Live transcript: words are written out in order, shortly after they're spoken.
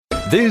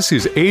This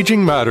is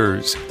Aging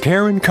Matters,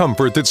 care and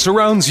comfort that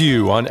surrounds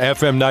you on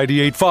FM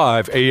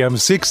 98.5, AM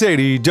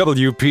 680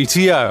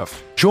 WPTF.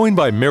 Joined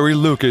by Mary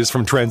Lucas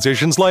from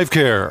Transitions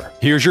LifeCare.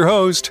 Here's your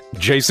host,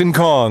 Jason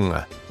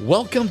Kong.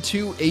 Welcome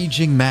to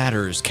Aging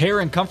Matters, care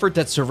and comfort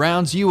that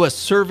surrounds you, a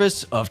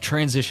service of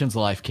Transitions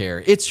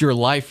LifeCare. It's your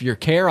life, your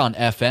care on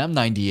FM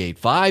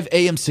 98.5,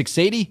 AM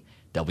 680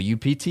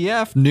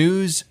 WPTF.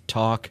 News,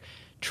 talk,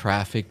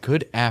 traffic.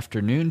 Good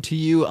afternoon to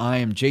you. I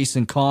am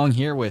Jason Kong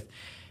here with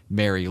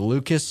Mary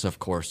Lucas, of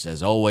course,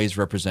 as always,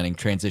 representing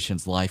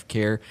Transitions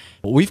LifeCare.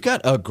 We've got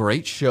a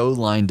great show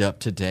lined up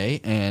today,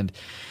 and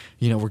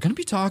we're going to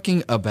be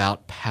talking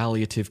about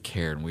palliative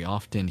care, and we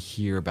often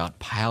hear about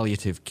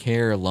palliative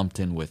care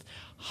lumped in with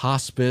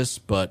hospice,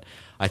 but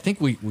I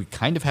think we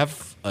kind of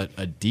have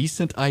a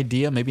decent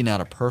idea, maybe not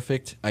a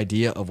perfect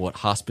idea of what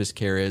hospice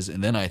care is,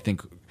 and then I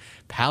think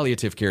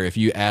palliative care, if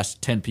you ask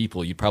 10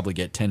 people, you probably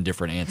get 10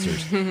 different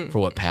answers for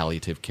what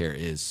palliative care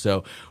is.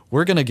 So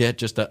we're going to get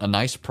just a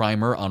nice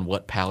primer on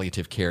what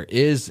palliative care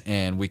is,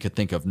 and we could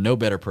think of no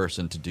better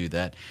person to do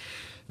that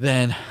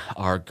than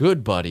our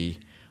good buddy,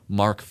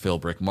 Mark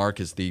Philbrick. Mark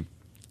is the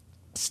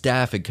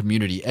staff and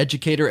community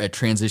educator at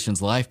Transitions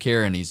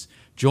LifeCare, and he's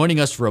joining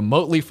us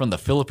remotely from the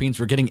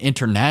Philippines. We're getting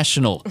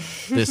international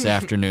this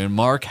afternoon.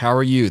 Mark, how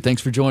are you?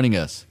 Thanks for joining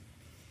us.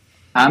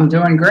 I'm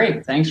doing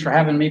great. Thanks for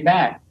having me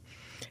back.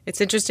 It's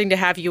interesting to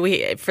have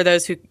you. For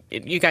those who,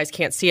 you guys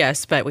can't see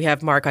us, but we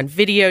have Mark on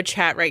video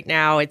chat right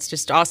now. It's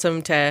just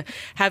awesome to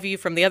have you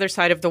from the other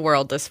side of the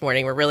world this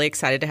morning. We're really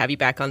excited to have you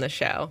back on the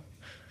show.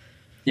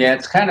 Yeah,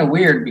 it's kind of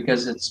weird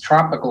because it's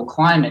tropical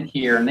climate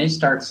here, and they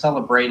start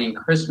celebrating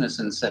Christmas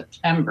in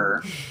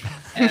September.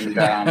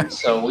 And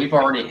so we've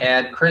already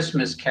had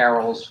Christmas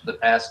carols for the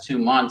past 2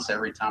 months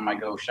every time I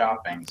go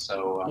shopping.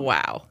 So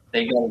wow,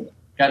 they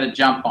got to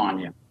jump on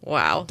you.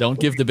 Wow. Don't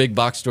give the big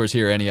box stores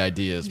here any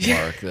ideas,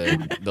 Mark.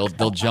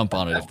 They'll jump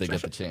on it if they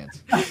get the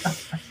chance.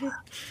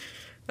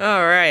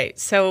 All right.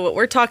 So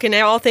we're talking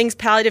all things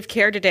palliative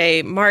care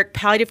today. Mark,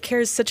 palliative care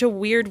is such a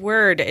weird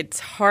word.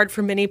 It's hard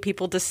for many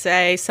people to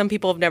say. Some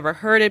people have never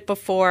heard it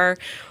before.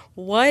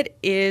 What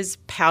is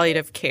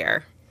palliative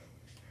care?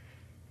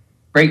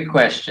 Great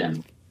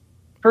question.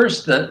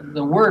 First,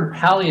 the word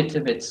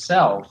palliative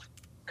itself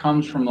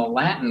comes from the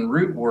Latin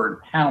root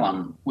word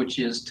pallum, which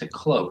is to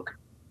cloak.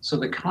 So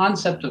the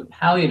concept of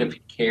palliative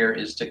care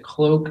is to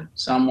cloak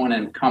someone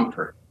in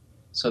comfort.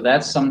 So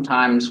that's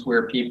sometimes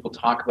where people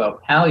talk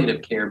about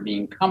palliative care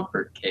being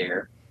comfort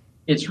care.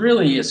 It's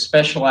really a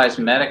specialized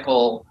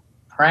medical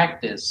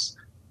practice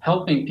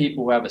helping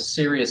people who have a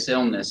serious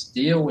illness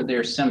deal with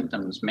their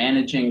symptoms,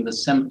 managing the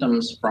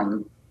symptoms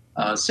from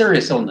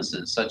serious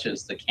illnesses such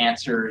as the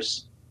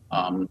cancers,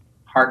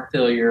 heart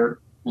failure,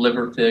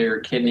 liver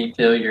failure, kidney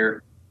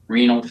failure,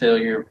 renal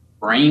failure,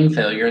 brain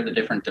failure, the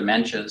different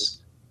dementias.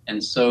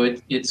 And so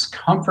it's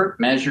comfort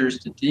measures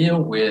to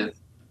deal with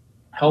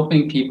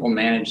helping people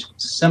manage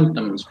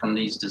symptoms from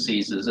these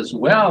diseases, as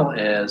well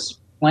as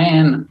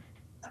plan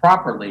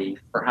properly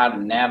for how to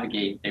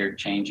navigate their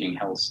changing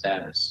health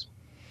status.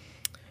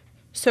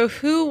 So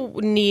who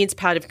needs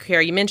palliative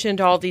care? You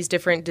mentioned all these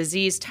different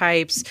disease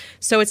types.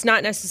 So it's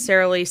not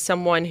necessarily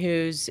someone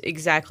who's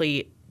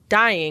exactly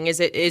dying.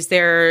 Is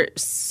there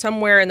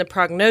somewhere in the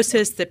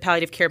prognosis that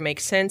palliative care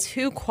makes sense?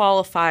 Who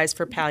qualifies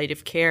for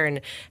palliative care, and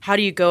how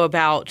do you go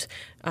about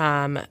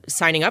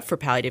signing up for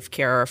palliative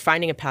care or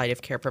finding a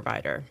palliative care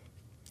provider?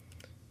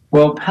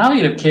 Well,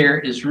 palliative care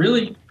is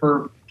really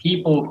for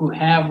people who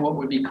have what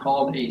would be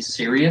called a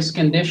serious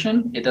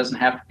condition. It doesn't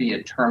have to be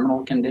a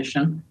terminal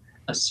condition.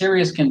 A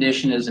serious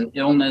condition is an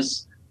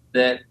illness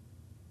that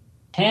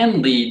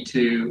can lead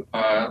to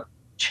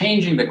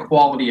changing the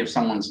quality of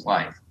someone's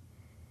life.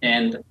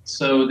 And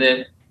so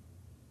that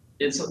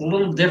it's a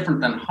little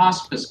different than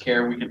hospice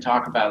care. We can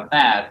talk about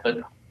that,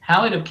 but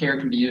palliative care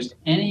can be used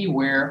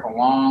anywhere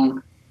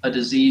along a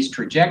disease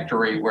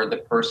trajectory where the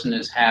person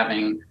is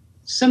having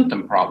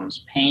symptom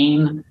problems,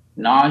 pain,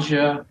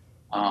 nausea,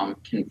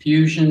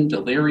 confusion,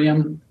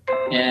 delirium.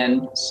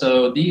 And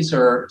so these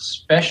are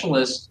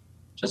specialists,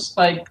 just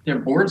like they're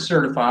board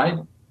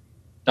certified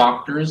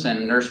doctors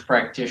and nurse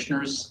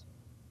practitioners.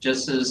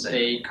 Just as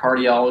a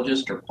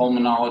cardiologist or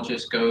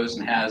pulmonologist goes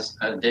and has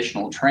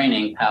additional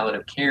training,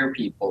 palliative care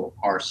people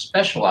are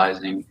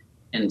specializing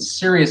in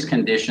serious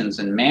conditions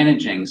and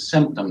managing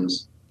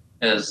symptoms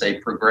as they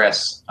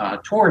progress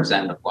towards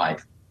end of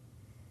life.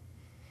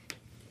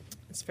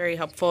 It's very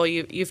helpful.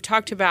 You've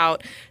talked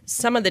about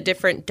some of the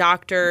different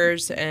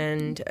doctors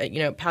and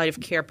palliative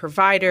care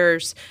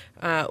providers.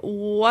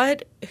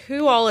 What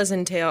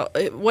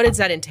does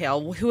that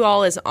entail? Who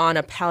all is on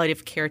a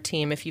palliative care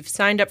team? If you've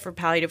signed up for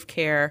palliative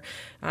care,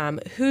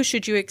 who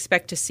should you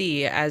expect to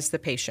see as the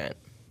patient?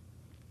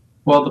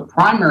 Well, the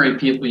primary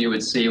people you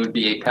would see would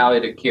be a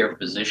palliative care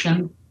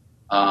physician,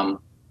 a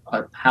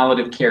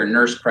palliative care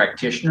nurse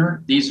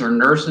practitioner. These are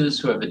nurses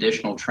who have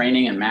additional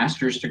training and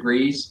master's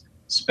degrees,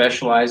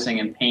 specializing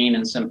in pain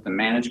and symptom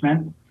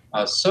management.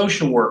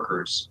 Social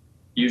workers,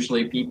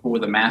 usually people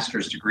with a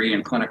master's degree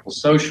in clinical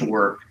social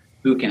work,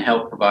 who can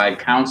help provide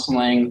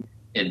counseling,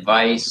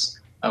 advice,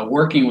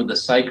 working with the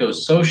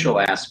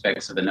psychosocial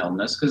aspects of an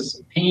illness,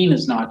 because pain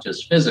is not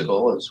just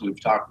physical, as we've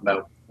talked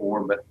about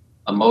before, but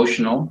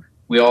emotional.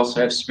 We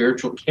also have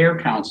spiritual care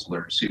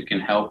counselors who can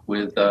help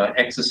with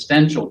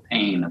existential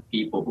pain of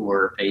people who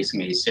are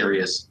facing a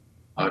serious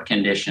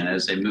condition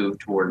as they move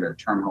toward a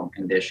terminal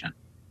condition.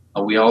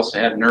 We also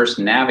have nurse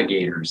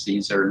navigators.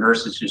 These are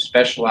nurses who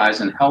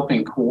specialize in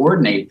helping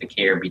coordinate the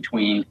care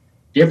between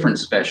different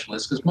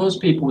specialists, because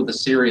most people with a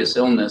serious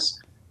illness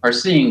are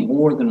seeing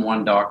more than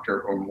one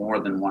doctor or more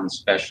than one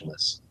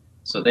specialist.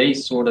 So they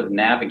sort of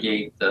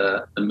navigate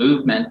the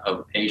movement of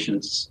a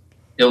patient's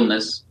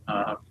illness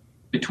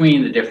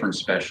between the different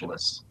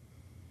specialists.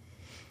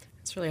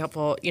 It's really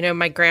helpful.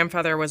 My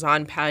grandfather was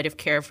on palliative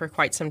care for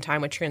quite some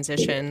time with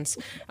Transitions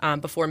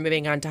before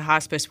moving on to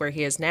hospice where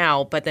he is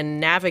now. But the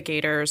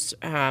navigators,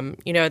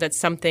 that's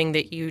something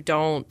that you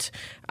don't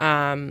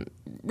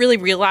really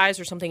realize,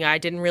 or something I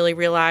didn't really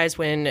realize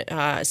when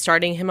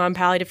starting him on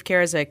palliative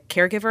care as a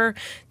caregiver,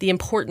 the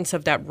importance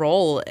of that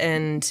role.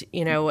 And,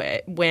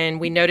 when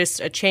we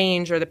noticed a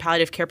change, or the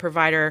palliative care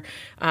provider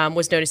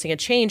was noticing a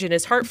change in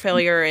his heart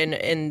failure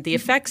and the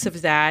effects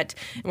of that,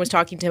 and was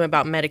talking to him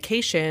about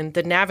medication,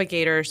 the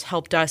navigators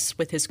helped us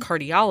with his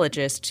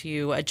cardiologist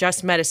to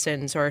adjust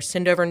medicines or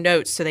send over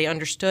notes so they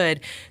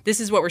understood this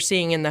is what we're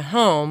seeing in the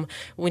home.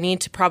 We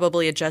need to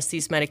probably adjust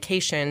these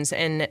medications.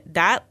 And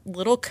that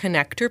little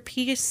connector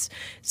piece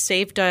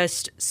saved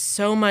us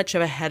so much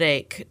of a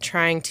headache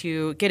trying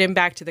to get him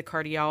back to the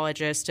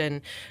cardiologist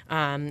and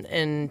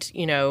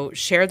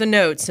share the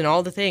notes and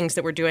all the things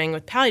that we're doing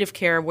with palliative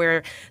care,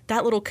 where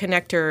that little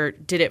connector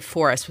did it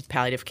for us with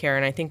palliative care.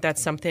 And I think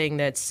that's something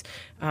that's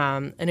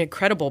an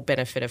incredible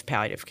benefit of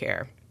palliative care.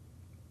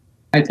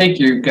 I think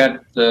you've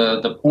got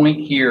the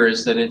point here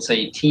is that it's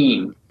a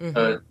team,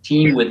 a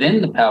team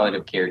within the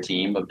palliative care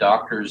team of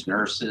doctors,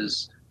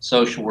 nurses,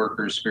 social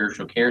workers,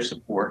 spiritual care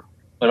support,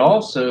 but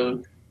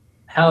also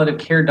palliative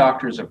care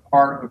doctors are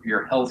part of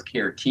your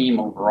healthcare team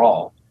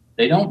overall.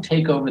 They don't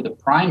take over the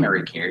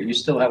primary care. You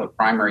still have a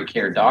primary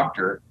care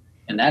doctor,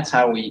 and that's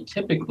how we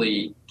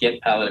typically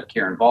get palliative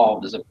care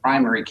involved, as a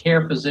primary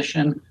care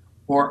physician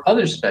or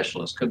other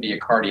specialists. Could be a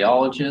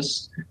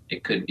cardiologist,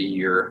 it could be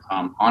your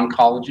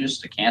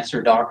oncologist, a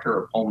cancer doctor,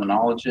 or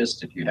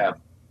pulmonologist if you have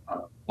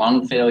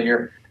lung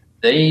failure.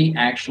 They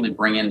actually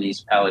bring in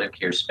these palliative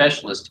care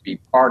specialists to be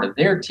part of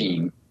their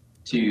team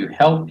to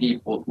help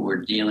people who are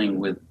dealing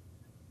with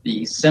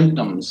the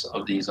symptoms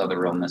of these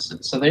other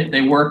illnesses. So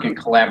they work in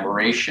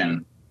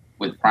collaboration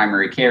with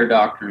primary care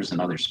doctors and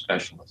other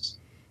specialists.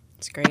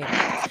 That's great.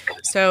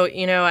 So,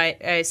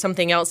 I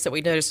something else that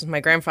we noticed with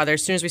my grandfather,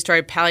 as soon as we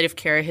started palliative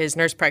care, his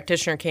nurse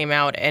practitioner came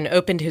out and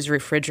opened his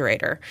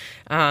refrigerator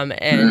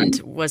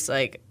and was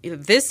like,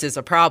 this is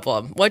a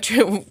problem.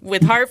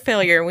 With heart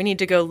failure, we need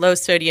to go low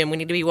sodium. We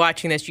need to be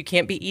watching this. You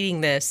can't be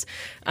eating this.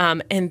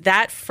 And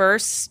that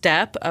first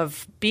step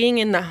of being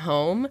in the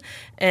home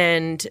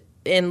and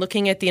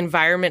looking at the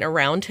environment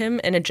around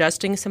him and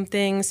adjusting some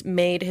things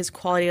made his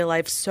quality of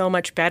life so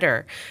much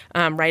better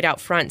right out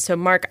front. So,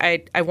 Mark,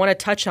 I want to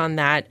touch on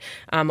that.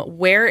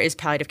 Where is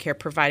palliative care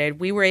provided?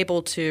 We were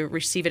able to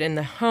receive it in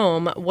the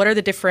home. What are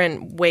the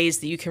different ways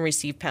that you can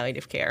receive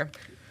palliative care?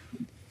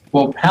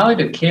 Well,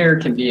 palliative care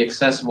can be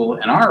accessible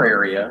in our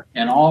area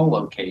in all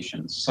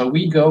locations. So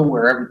we go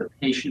wherever the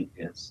patient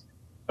is.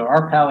 So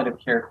our palliative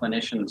care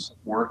clinicians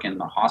work in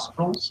the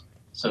hospitals.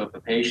 So if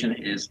a patient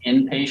is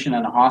inpatient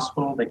in a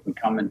hospital, they can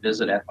come and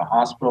visit at the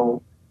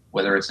hospital,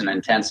 whether it's an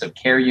intensive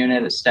care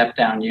unit, a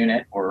step-down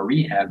unit, or a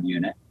rehab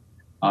unit.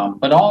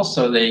 But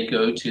also they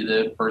go to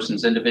the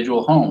person's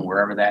individual home,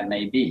 wherever that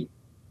may be.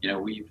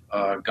 We've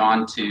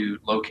gone to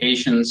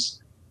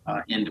locations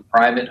into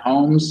private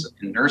homes,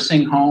 in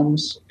nursing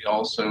homes. We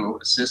also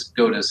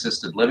go to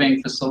assisted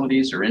living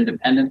facilities or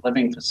independent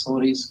living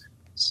facilities.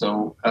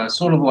 So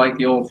sort of like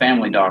the old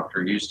family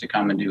doctor used to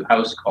come and do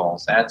house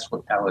calls, that's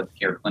what palliative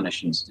care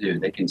clinicians do.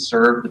 They can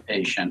serve the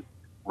patient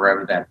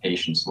wherever that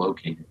patient's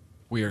located.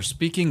 We are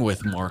speaking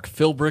with Mark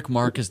Philbrick.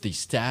 Mark is the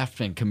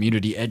staff and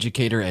community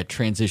educator at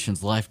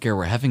Transitions LifeCare.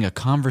 We're having a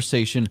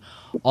conversation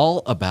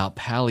all about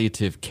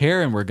palliative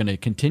care, and we're going to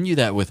continue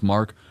that with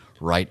Mark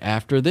right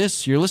after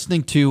this. You're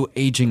listening to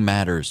Aging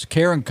Matters,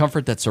 care and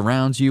comfort that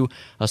surrounds you,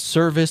 a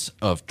service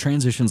of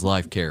Transitions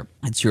LifeCare.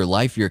 It's your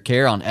life, your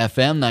care on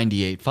FM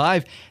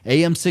 98.5,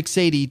 AM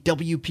 680,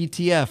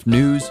 WPTF,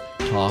 News,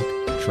 Talk,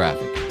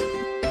 Traffic.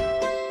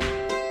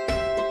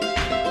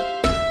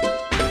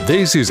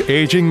 This is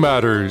Aging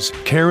Matters,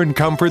 care and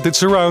comfort that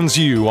surrounds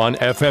you on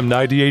FM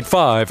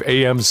 98.5,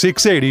 AM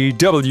 680,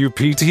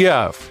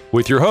 WPTF,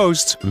 with your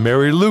hosts,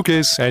 Mary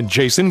Lucas and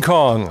Jason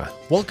Kong.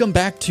 Welcome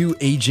back to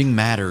Aging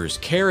Matters,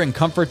 care and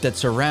comfort that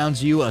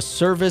surrounds you, a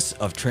service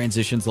of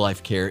Transitions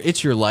LifeCare.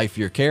 It's your life,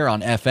 your care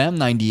on FM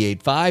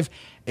 98.5,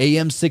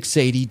 AM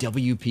 680,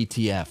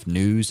 WPTF,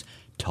 News,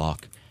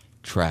 Talk,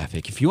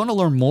 Traffic. If you want to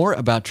learn more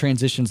about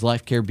Transitions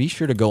LifeCare, be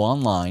sure to go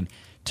online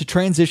to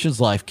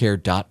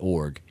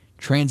transitionslifecare.org.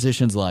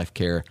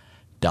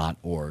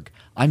 transitionslifecare.org.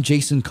 I'm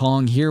Jason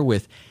Kong here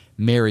with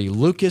Mary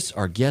Lucas,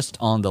 our guest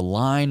on the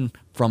line.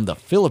 from the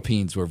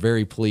Philippines, we're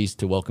very pleased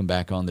to welcome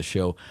back on the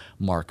show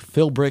Mark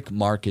Philbrick.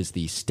 Mark is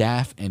the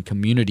staff and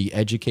community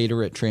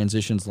educator at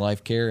Transitions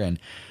LifeCare, and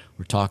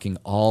we're talking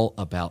all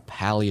about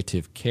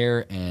palliative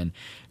care. And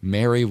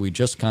Mary, we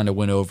just kind of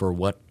went over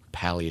what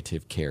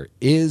palliative care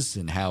is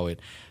and how it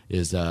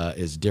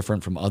is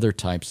different from other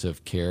types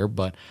of care.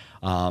 But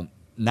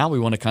now we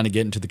want to kind of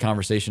get into the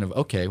conversation of,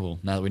 okay, well,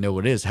 now that we know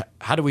what it is,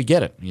 how do we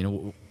get it?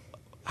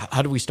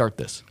 How do we start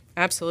this?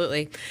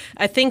 Absolutely.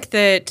 I think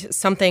that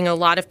something a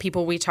lot of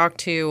people we talk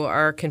to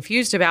are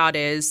confused about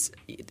is,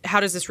 how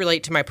does this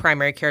relate to my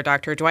primary care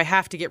doctor? Do I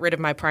have to get rid of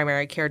my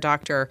primary care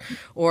doctor?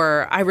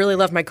 Or I really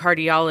love my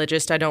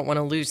cardiologist, I don't want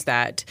to lose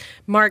that.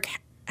 Mark,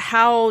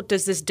 how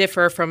does this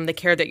differ from the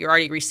care that you're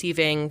already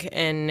receiving?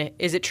 And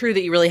is it true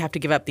that you really have to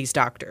give up these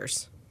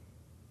doctors?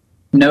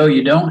 No,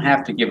 you don't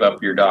have to give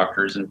up your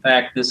doctors. In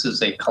fact, this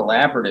is a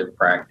collaborative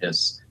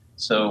practice.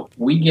 So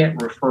we get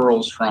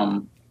referrals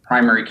from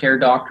primary care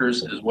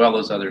doctors as well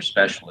as other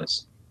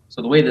specialists.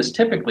 So the way this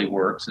typically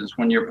works is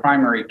when your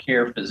primary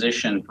care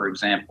physician, for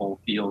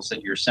example, feels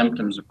that your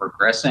symptoms are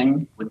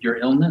progressing with your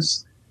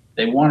illness,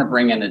 they want to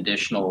bring in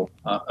additional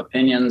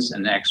opinions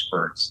and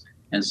experts.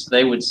 And so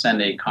they would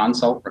send a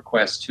consult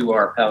request to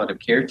our palliative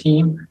care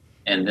team.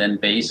 And then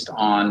based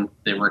on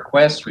the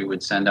request, we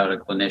would send out a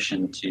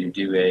clinician to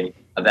do a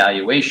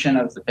evaluation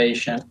of the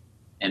patient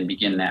and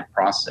begin that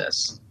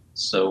process.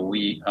 So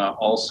we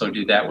also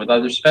do that with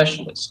other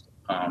specialists.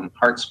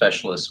 Heart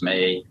specialists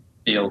may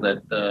feel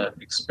that the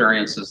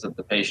experiences that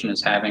the patient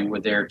is having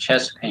with their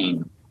chest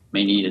pain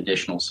may need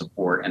additional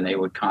support, and they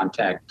would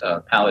contact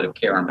palliative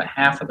care on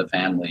behalf of the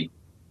family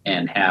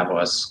and have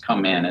us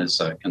come in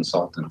as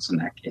consultants in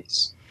that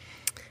case.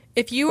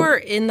 If you are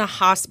in the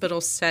hospital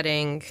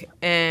setting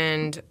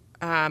and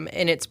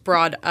it's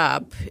brought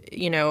up,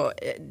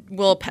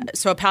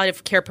 so a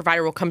palliative care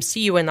provider will come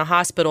see you in the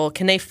hospital.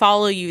 Can they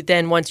follow you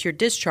then once you're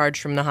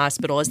discharged from the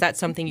hospital? Is that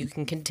something you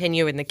can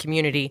continue in the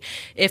community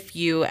if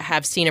you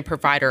have seen a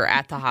provider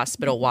at the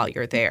hospital while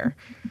you're there?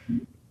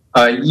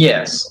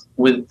 Yes.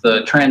 With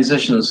the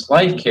Transitions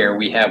LifeCare,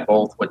 we have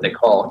both what they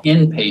call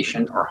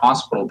inpatient or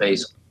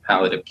hospital-based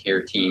palliative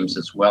care teams,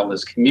 as well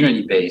as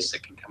community-based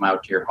that can come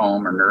out to your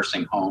home or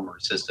nursing home or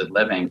assisted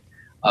living.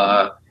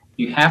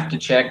 You have to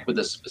check with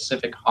the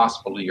specific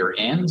hospital you're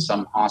in.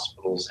 Some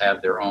hospitals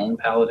have their own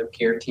palliative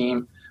care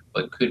team,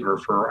 but could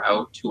refer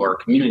out to our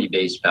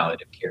community-based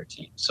palliative care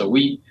team. So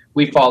we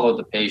follow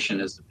the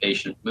patient as the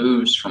patient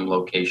moves from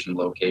location to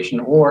location,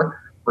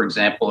 or, for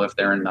example, if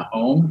they're in the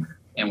home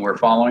and we're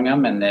following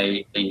them and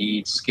they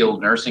need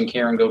skilled nursing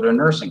care and go to a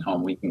nursing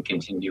home, we can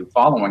continue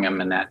following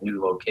them in that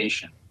new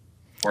location.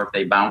 Or if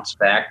they bounce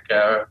back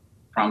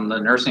from the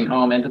nursing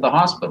home into the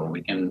hospital,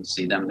 we can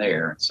see them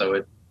there.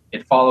 So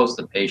it follows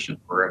the patient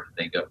wherever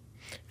they go.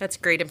 That's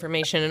great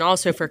information. And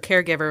also for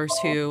caregivers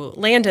who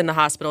land in the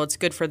hospital, it's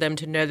good for them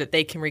to know that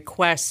they can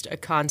request a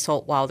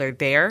consult while they're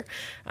there.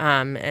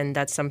 And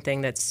that's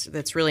something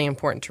that's really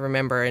important to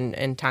remember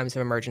in times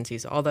of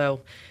emergencies,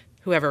 although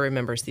whoever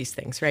remembers these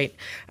things, right?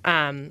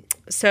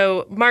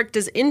 So, Mark,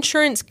 does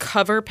insurance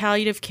cover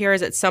palliative care?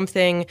 Is it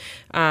something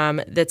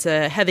that's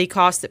a heavy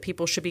cost that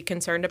people should be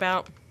concerned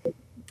about?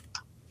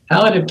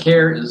 Palliative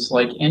care is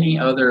like any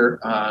other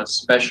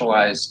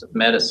specialized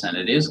medicine.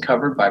 It is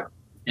covered by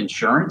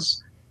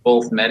insurance.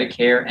 Both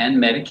Medicare and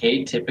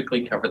Medicaid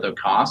typically cover the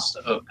cost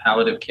of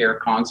palliative care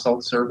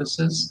consult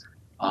services.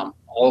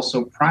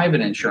 Also,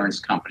 private insurance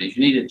companies.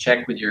 You need to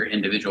check with your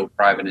individual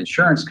private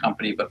insurance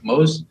company, but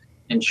most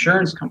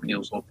insurance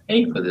companies will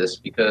pay for this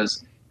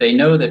because they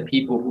know that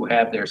people who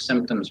have their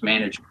symptoms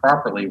managed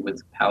properly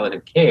with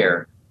palliative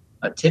care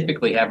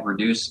typically have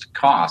reduced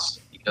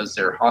costs because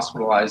they're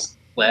hospitalized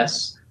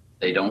less.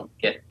 They don't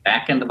get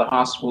back into the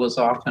hospital as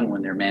often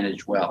when they're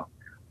managed well.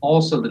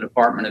 Also, the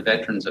Department of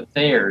Veterans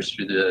Affairs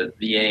through the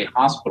VA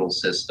hospital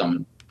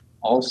system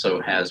also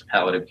has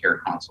palliative care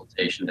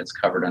consultation that's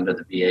covered under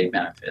the VA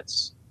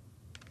benefits.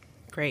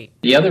 Great.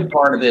 The other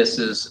part of this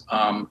is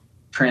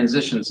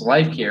Transitions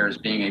LifeCare as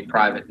being a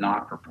private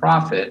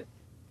not-for-profit.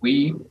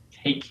 We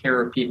take care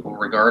of people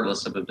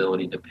regardless of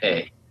ability to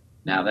pay.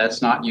 Now,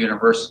 that's not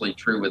universally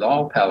true with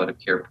all palliative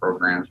care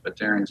programs, but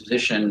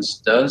Transitions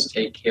does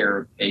take care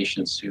of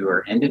patients who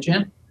are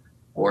indigent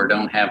or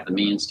don't have the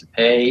means to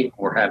pay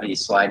or have a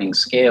sliding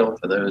scale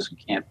for those who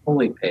can't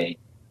fully pay.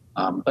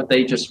 But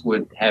they just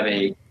would have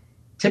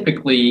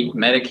typically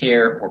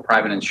Medicare or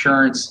private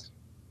insurance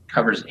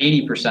covers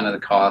 80% of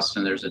the cost,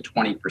 and there's a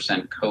 20%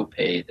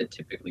 copay that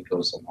typically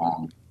goes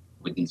along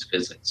with these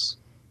visits.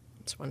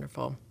 That's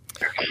wonderful.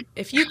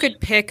 If you could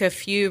pick a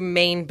few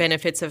main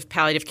benefits of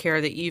palliative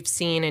care that you've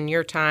seen in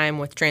your time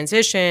with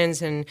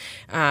Transitions and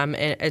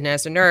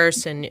as a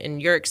nurse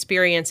and your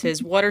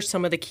experiences, what are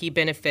some of the key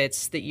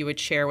benefits that you would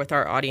share with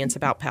our audience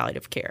about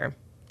palliative care?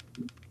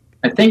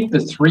 I think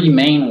the three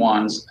main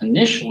ones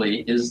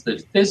initially is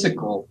the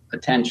physical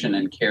attention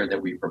and care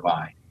that we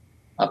provide.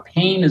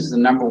 Pain is the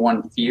number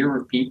one fear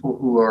of people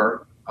who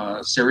are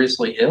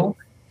seriously ill.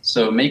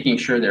 So making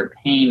sure their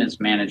pain is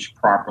managed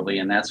properly,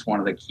 and that's one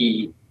of the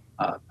key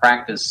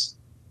practice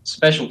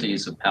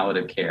specialties of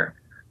palliative care.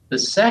 The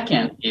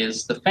second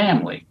is the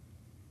family.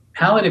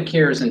 Palliative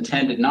care is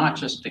intended not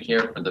just to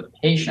care for the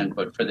patient,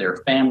 but for their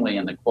family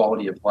and the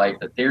quality of life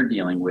that they're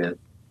dealing with,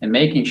 and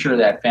making sure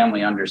that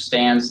family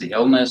understands the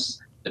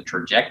illness, the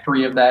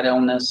trajectory of that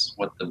illness,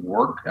 what the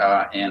work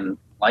and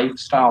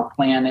lifestyle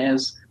plan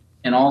is,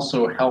 and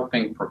also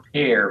helping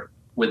prepare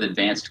with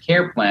advanced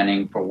care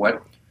planning for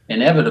what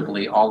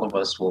inevitably all of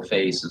us will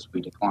face as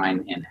we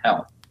decline in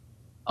health.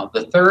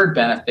 The third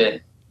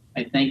benefit,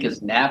 I think,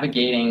 is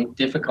navigating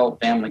difficult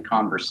family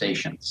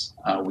conversations.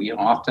 We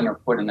often are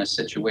put in a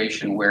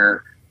situation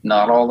where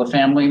not all the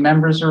family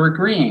members are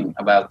agreeing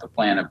about the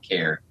plan of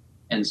care.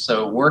 And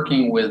so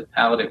working with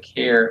palliative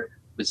care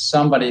with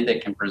somebody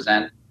that can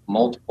present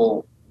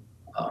multiple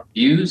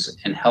views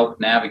and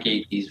help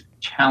navigate these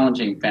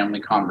challenging family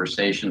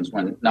conversations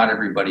when not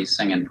everybody's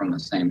singing from the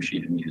same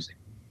sheet of music.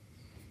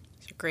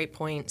 These are great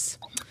points.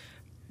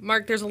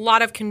 Mark, there's a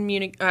lot of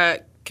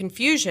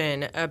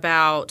confusion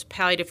about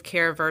palliative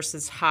care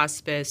versus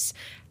hospice.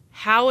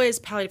 How is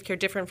palliative care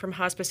different from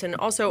hospice? And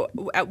also,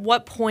 at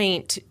what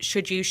point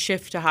should you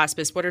shift to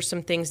hospice? What are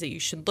some things that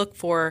you should look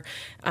for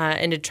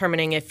in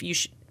determining if you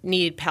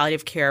need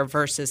palliative care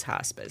versus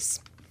hospice?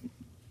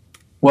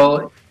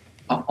 Well,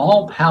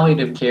 all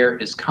palliative care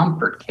is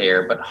comfort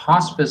care, but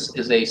hospice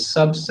is a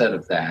subset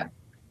of that.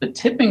 The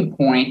tipping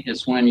point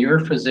is when your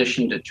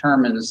physician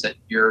determines that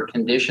your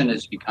condition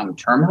has become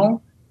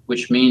terminal,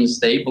 which means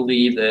they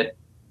believe that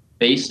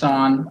based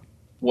on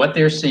what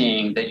they're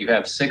seeing, that you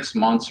have 6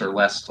 months or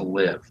less to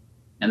live.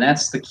 And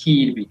that's the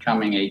key to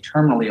becoming a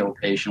terminally ill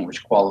patient,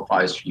 which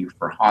qualifies for you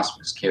for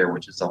hospice care,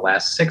 which is the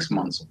last 6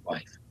 months of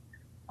life.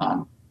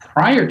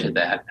 Prior to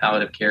that,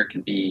 palliative care can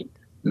be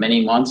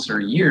many months or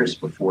years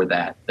before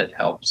that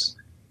helps.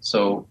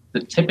 So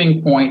the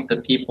tipping point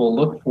that people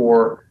look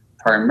for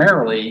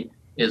primarily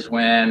is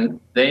when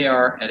they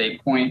are at a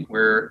point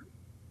where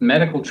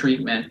medical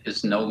treatment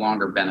is no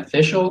longer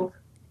beneficial,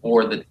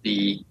 or that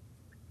the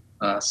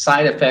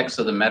side effects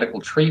of the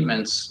medical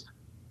treatments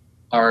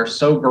are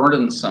so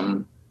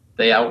burdensome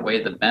they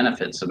outweigh the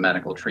benefits of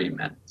medical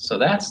treatment. So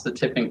that's the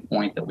tipping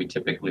point that we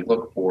typically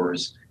look for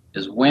is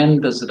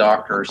when does the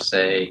doctor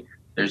say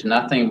there's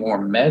nothing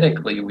more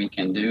medically we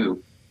can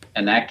do.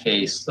 In that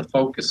case, the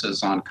focus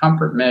is on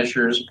comfort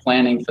measures,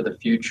 planning for the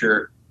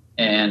future,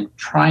 and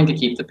trying to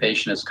keep the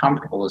patient as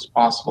comfortable as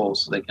possible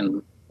so they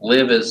can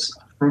live as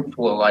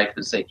fruitful a life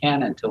as they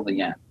can until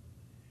the end.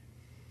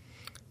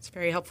 It's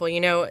very helpful.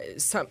 You know,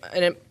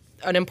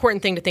 an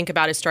important thing to think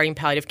about is starting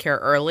palliative care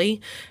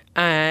early.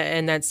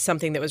 And that's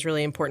something that was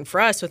really important for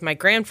us with my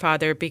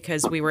grandfather,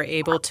 because we were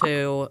able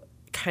to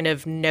kind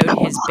of note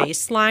his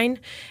baseline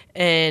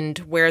and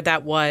where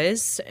that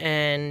was,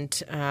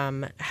 and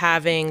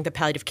having the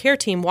palliative care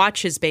team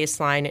watch his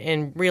baseline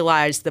and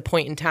realize the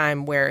point in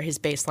time where his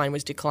baseline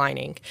was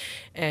declining.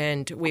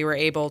 And we were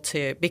able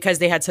to, because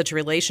they had such a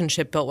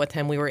relationship built with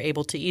him, we were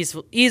able to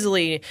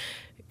easily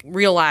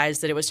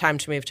realized that it was time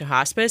to move to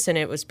hospice, and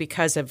it was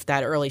because of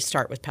that early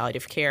start with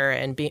palliative care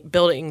and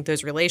building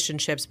those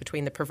relationships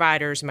between the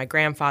providers and my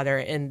grandfather,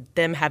 and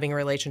them having a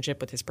relationship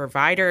with his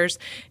providers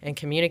and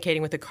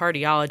communicating with the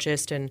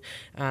cardiologist and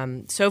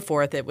so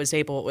forth.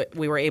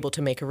 We were able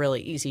to make a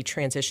really easy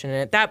transition, and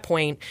at that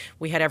point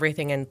we had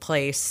everything in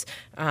place,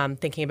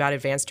 thinking about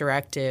advanced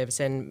directives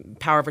and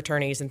power of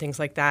attorneys and things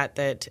like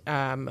that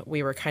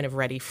we were kind of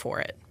ready for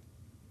it.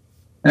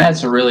 And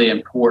that's a really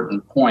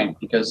important point,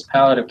 because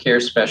palliative care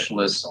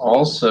specialists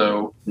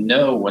also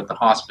know what the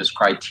hospice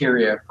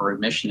criteria for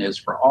admission is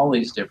for all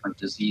these different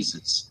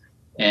diseases.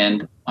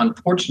 And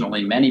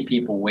unfortunately, many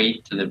people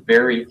wait to the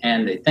very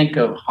end. They think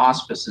of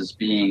hospice as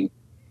being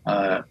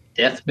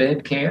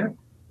deathbed care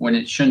when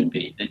it shouldn't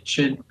be. It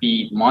should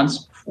be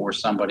months before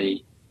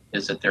somebody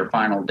is at their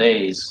final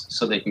days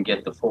so they can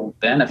get the full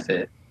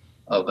benefit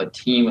of a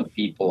team of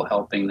people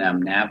helping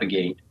them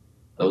navigate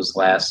those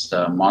last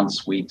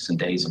months, weeks, and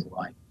days of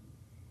life.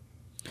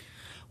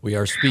 We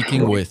are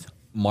speaking with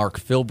Mark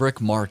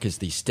Philbrick. Mark is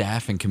the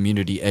staff and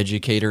community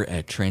educator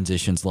at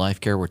Transitions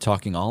LifeCare. We're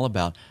talking all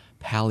about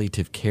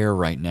palliative care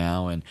right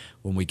now, and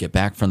when we get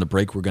back from the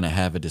break, we're going to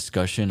have a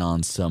discussion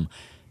on some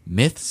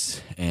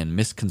myths and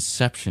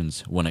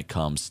misconceptions when it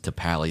comes to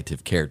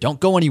palliative care. Don't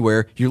go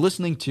anywhere. You're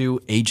listening to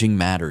Aging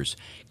Matters,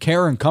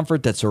 care and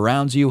comfort that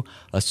surrounds you,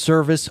 a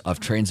service of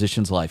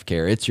Transitions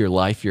LifeCare. It's your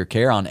life, your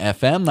care on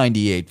FM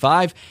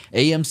 98.5,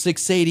 AM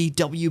 680,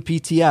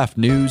 WPTF,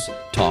 News,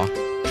 Talk,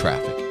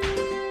 Traffic.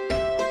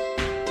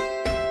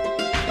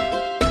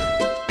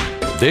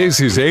 This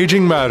is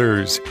Aging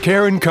Matters,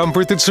 care and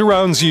comfort that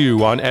surrounds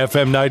you on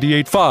FM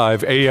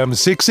 98.5, AM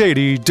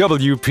 680,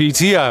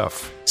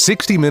 WPTF.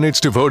 60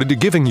 minutes devoted to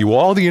giving you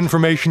all the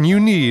information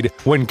you need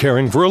when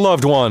caring for a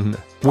loved one.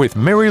 With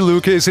Mary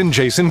Lucas and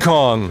Jason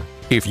Kong.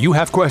 If you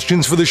have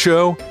questions for the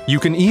show, you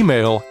can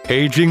email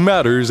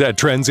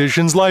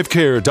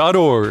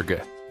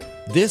agingmatters@transitionslifecare.org.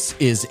 This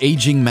is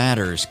Aging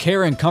Matters,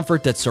 care and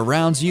comfort that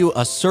surrounds you,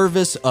 a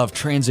service of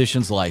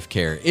Transitions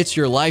LifeCare. It's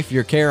your life,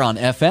 your care on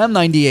FM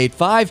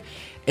 98.5,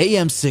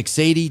 AM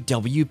 680,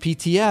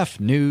 WPTF,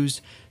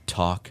 News,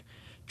 Talk,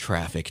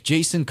 Traffic.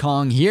 Jason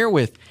Kong here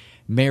with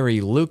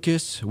Mary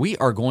Lucas. We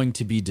are going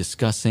to be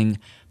discussing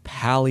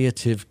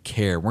palliative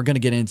care. We're going to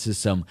get into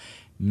some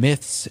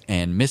myths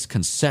and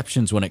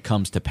misconceptions when it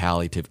comes to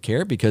palliative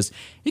care because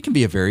it can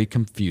be a very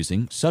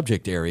confusing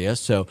subject area.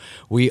 So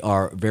we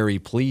are very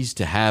pleased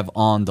to have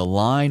on the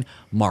line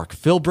Mark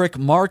Philbrick.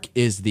 Mark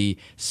is the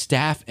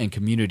staff and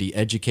community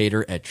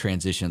educator at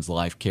Transitions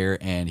LifeCare,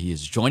 and he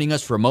is joining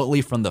us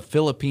remotely from the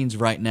Philippines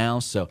right now.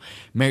 So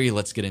Mary,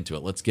 let's get into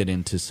it. Let's get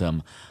into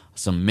some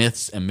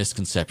myths and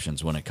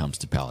misconceptions when it comes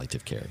to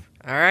palliative care.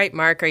 All right,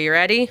 Mark, are you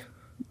ready?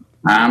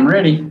 I'm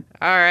ready.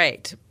 All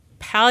right.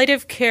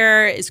 Palliative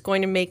care is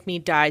going to make me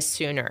die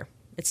sooner.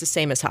 It's the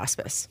same as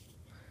hospice.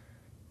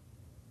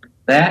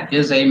 That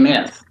is a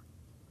myth.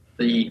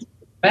 The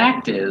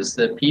fact is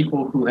that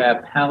people who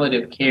have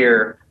palliative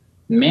care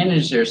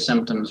manage their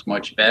symptoms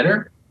much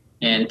better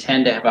and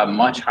tend to have a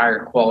much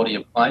higher quality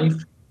of life.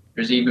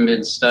 There's even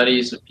been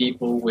studies of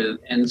people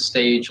with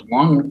end-stage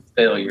lung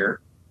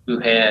failure who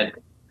had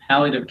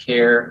palliative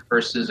care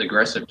versus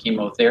aggressive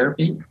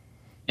chemotherapy.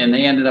 And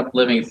they ended up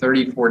living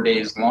 34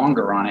 days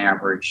longer on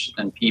average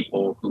than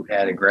people who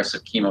had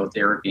aggressive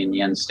chemotherapy in the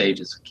end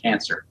stages of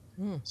cancer.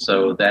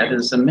 So that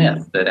is a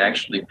myth that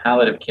actually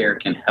palliative care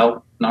can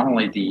help not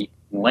only the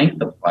length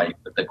of life,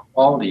 but the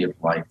quality of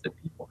life that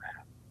people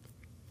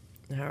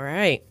have. All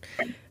right.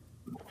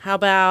 How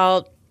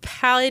about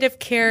palliative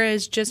care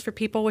is just for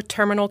people with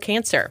terminal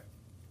cancer?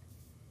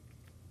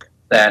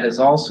 That is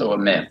also a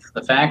myth.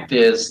 The fact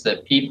is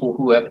that people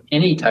who have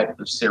any type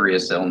of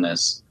serious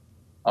illness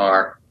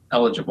are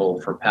eligible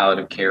for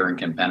palliative care and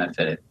can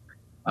benefit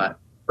it.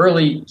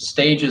 Early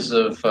stages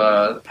of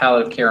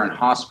palliative care and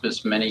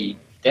hospice many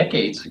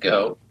decades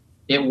ago,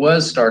 it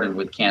was started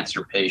with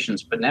cancer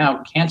patients, but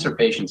now cancer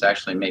patients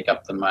actually make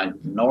up the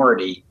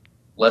minority.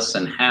 Less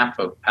than half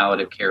of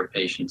palliative care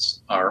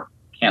patients are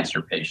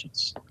cancer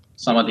patients.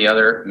 Some of the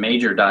other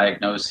major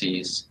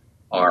diagnoses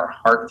are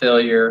heart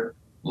failure,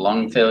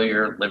 lung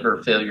failure,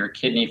 liver failure,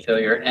 kidney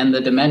failure, and the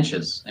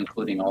dementias,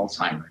 including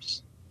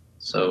Alzheimer's.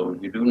 So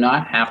you do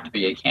not have to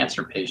be a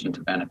cancer patient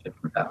to benefit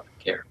from palliative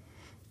care.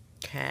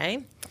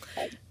 Okay.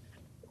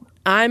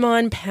 I'm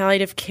on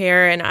palliative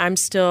care and I'm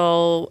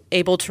still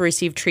able to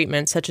receive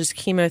treatment such as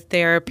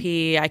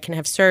chemotherapy. I can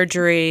have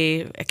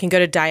surgery. I can go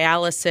to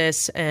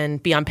dialysis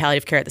and be on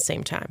palliative care at the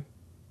same time.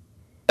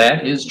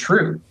 That is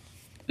true.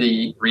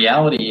 The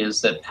reality is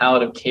that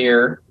palliative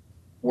care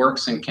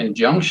works in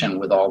conjunction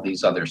with all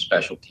these other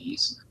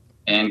specialties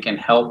and can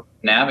help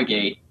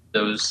navigate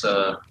those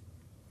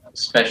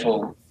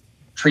special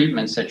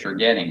treatments that you're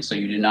getting. So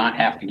you do not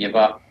have to give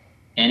up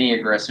any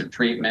aggressive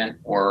treatment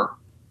or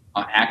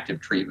active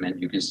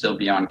treatment. You can still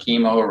be on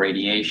chemo,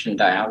 radiation,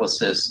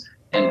 dialysis,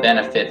 and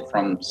benefit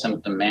from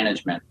symptom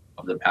management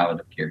of the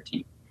palliative care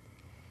team.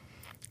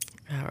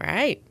 All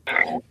right.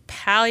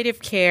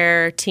 Palliative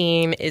care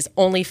team is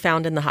only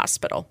found in the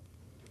hospital.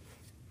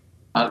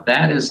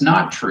 That is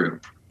not true.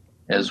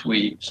 As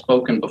we've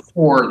spoken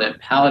before,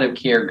 that palliative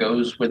care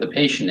goes where the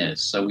patient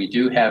is. So we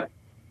do have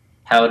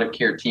palliative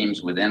care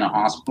teams within a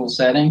hospital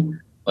setting,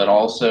 but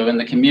also in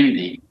the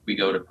community. We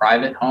go to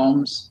private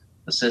homes,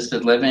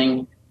 assisted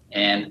living,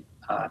 and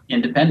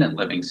independent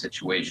living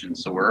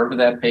situations. So wherever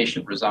that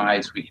patient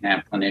resides, we can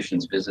have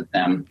clinicians visit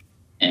them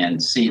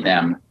and see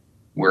them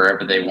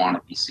wherever they want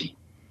to be seen.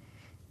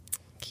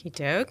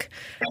 Okey-doke.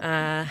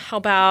 How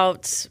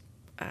about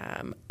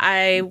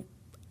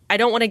I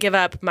don't want to give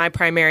up my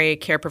primary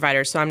care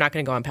provider, so I'm not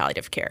going to go on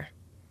palliative care.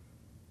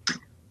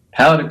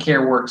 Palliative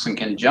care works in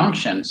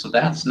conjunction, so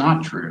that's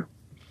not true.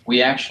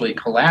 We actually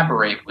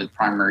collaborate with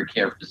primary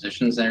care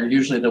physicians, and they're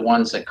usually the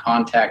ones that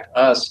contact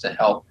us to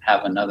help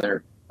have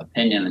another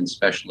opinion and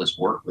specialist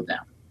work with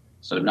them.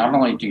 So not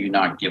only do you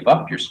not give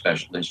up your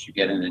specialist, you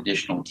get an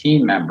additional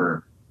team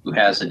member who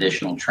has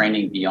additional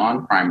training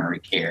beyond primary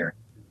care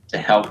to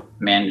help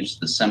manage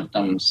the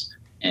symptoms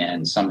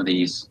and some of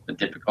these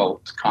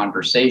difficult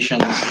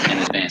conversations and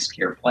advanced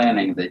care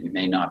planning that you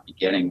may not be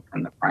getting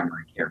from the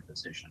primary care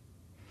physician.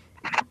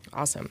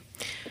 Awesome.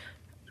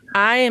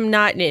 I am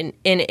not in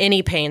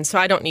any pain, so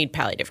I don't need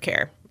palliative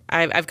care.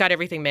 I've got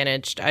everything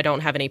managed. I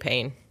don't have any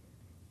pain.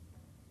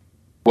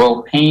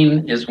 Well,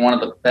 pain is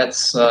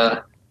that's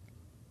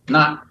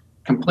not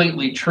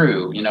completely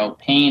true. You know,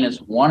 pain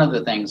is one of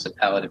the things that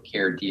palliative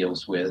care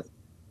deals with,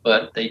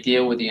 but they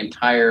deal with the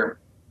entire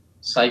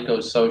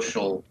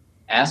psychosocial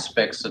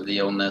aspects of the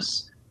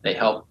illness. They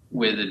help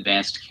with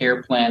advanced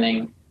care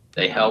planning.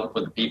 They help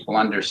with people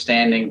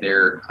understanding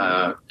their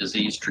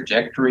disease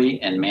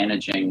trajectory and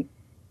managing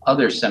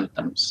other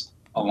symptoms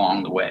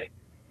along the way.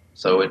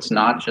 So it's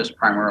not just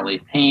primarily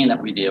pain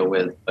that we deal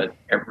with, but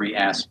every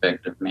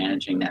aspect of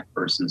managing that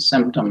person's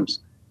symptoms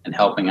and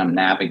helping them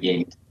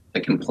navigate the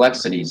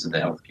complexities of the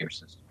healthcare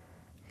system.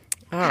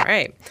 All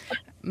right.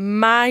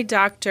 My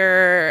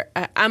doctor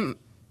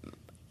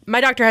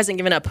hasn't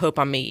given up hope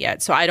on me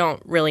yet, so I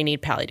don't really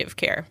need palliative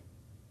care.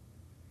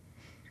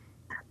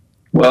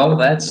 Well,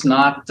 that's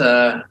not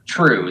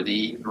true.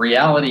 The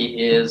reality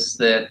is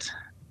that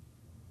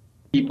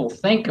people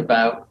think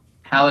about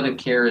palliative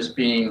care as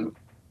being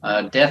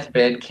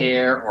deathbed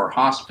care or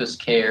hospice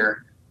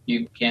care,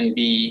 you can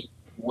be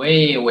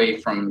way away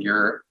from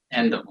your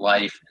end of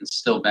life and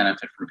still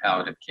benefit from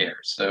palliative care.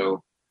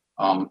 So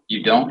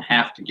you don't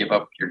have to give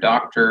up your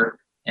doctor,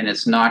 and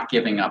it's not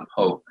giving up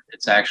hope.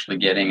 It's actually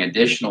getting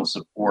additional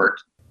support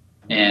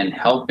and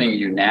helping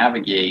you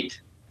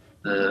navigate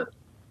the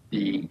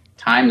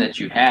time that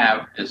you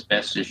have as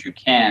best as you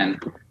can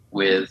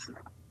with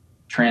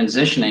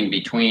transitioning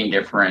between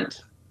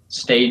different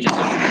stages.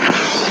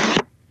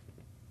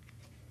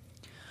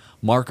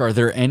 Mark, are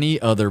there any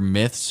other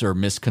myths or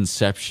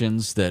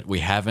misconceptions that we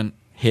haven't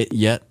hit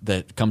yet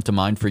that come to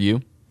mind for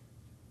you?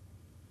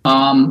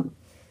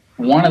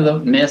 One of the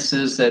myths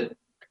is that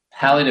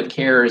palliative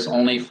care is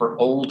only for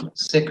old,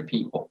 sick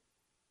people.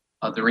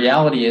 The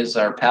reality is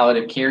our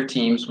palliative care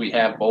teams, we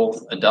have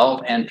both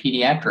adult and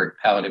pediatric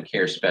palliative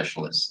care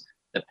specialists.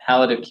 The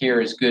palliative care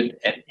is good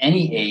at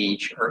any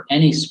age or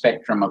any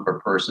spectrum of a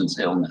person's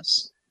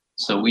illness.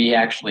 So we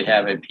actually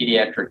have a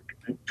pediatric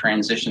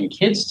transition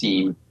kids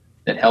team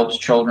that helps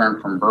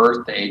children from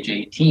birth to age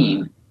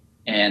 18,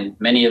 and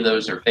many of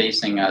those are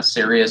facing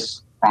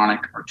serious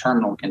chronic or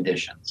terminal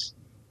conditions.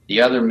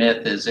 The other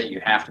myth is that you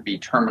have to be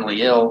terminally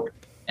ill,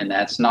 and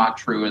that's not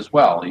true as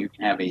well. You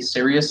can have a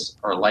serious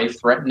or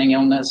life-threatening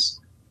illness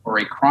or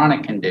a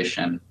chronic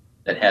condition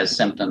that has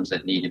symptoms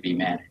that need to be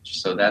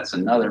managed. So that's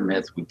another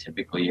myth we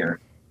typically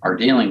are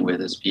dealing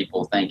with, is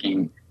people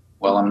thinking,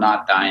 well, I'm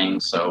not dying,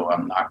 so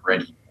I'm not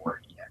ready for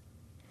it yet.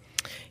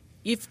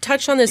 You've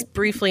touched on this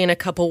briefly in a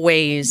couple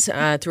ways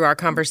through our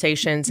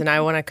conversations, and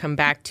I want to come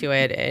back to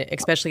it,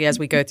 especially as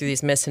we go through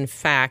these myths and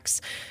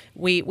facts.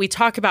 We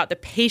talk about the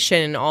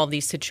patient in all of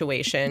these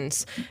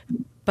situations,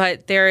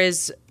 but there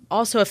is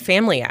also a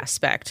family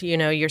aspect. You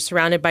know, you're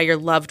surrounded by your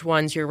loved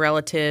ones, your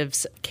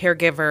relatives,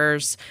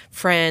 caregivers,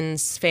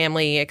 friends,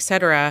 family,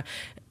 etc.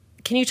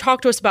 Can you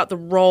talk to us about the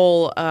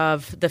role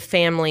of the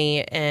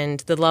family and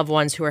the loved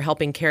ones who are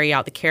helping carry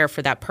out the care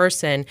for that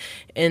person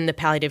in the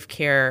palliative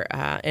care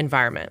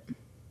environment?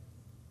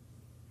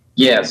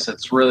 Yes,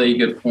 that's really a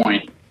good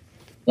point.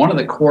 One of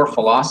the core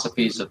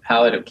philosophies of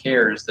palliative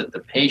care is that the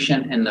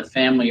patient and the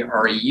family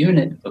are a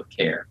unit of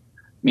care,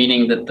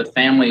 meaning that the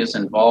family is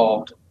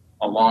involved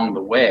along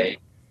the way.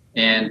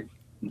 And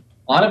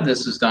a lot of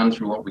this is done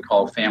through what we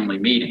call family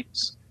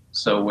meetings.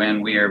 So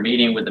when we are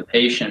meeting with the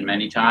patient,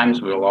 many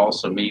times we will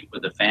also meet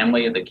with the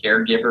family of the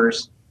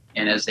caregivers.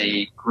 And as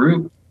a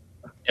group,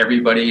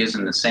 everybody is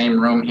in the same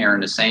room hearing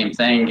the same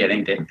thing,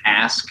 getting to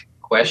ask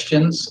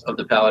questions of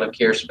the palliative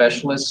care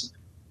specialists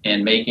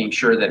and making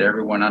sure that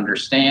everyone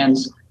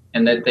understands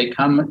and that they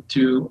come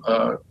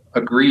to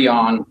agree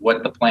on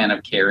what the plan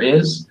of care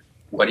is,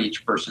 what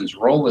each person's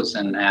role is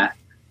in that,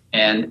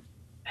 and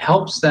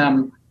helps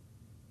them,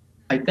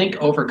 I think,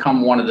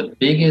 overcome one of the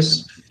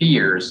biggest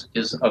fears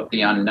is of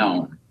the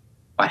unknown.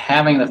 By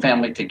having the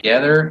family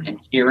together and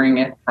hearing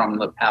it from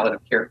the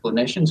palliative care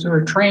clinicians who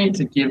are trained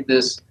to give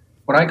this,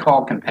 what I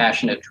call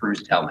compassionate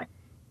truth telling,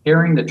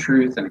 hearing the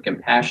truth in a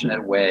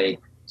compassionate way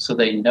so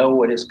they know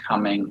what is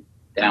coming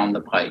down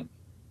the pipe.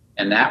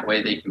 And that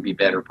way they can be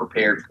better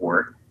prepared for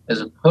it,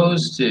 as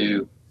opposed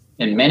to,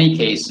 in many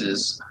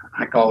cases,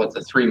 I call it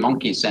the three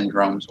monkey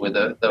syndromes, where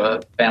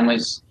the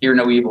families hear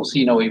no evil,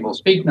 see no evil,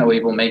 speak no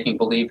evil, making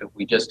believe if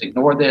we just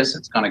ignore this,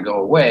 it's going to go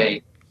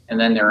away. And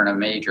then they're in a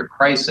major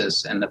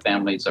crisis and the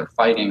families are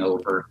fighting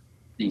over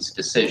these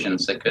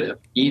decisions that could have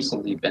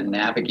easily been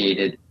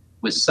navigated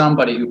with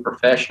somebody who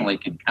professionally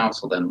can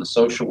counsel them, the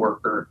social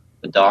worker,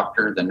 the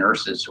doctor, the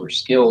nurses who are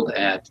skilled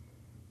at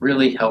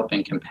really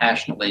helping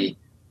compassionately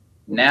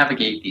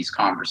navigate these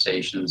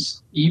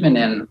conversations, even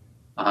in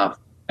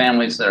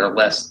families that are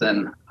less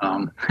than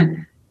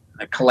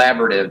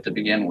collaborative to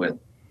begin with.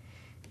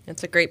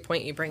 That's a great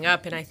point you bring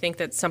up. And I think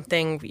that's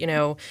something, you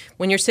know,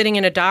 when you're sitting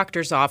in a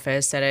doctor's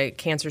office at a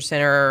cancer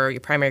center or your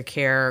primary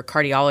care or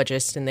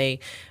cardiologist and they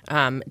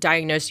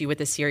diagnose you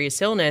with a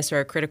serious illness or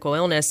a critical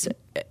illness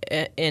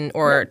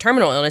or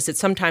terminal illness,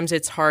 sometimes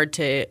it's hard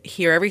to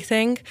hear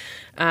everything.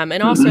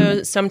 And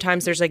also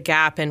sometimes there's a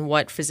gap in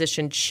what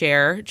physicians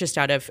share just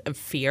out of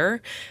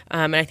fear.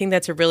 And I think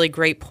that's a really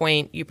great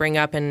point you bring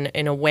up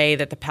in a way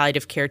that the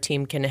palliative care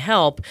team can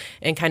help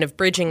in kind of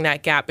bridging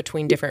that gap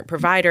between different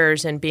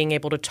providers and being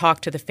able to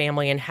talk to the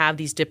family and have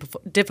these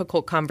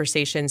difficult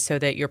conversations so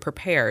that you're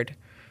prepared.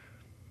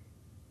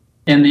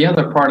 And the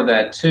other part of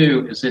that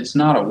too is it's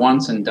not a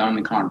once and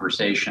done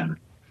conversation.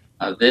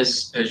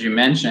 This, as you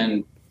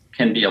mentioned,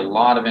 can be a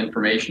lot of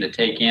information to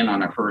take in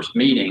on a first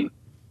meeting.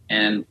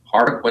 And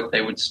part of what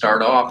they would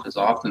start off is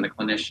often the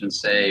clinicians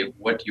say,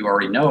 what do you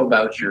already know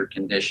about your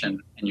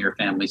condition and your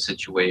family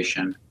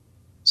situation?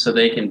 So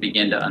they can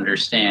begin to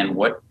understand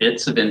what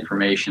bits of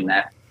information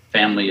that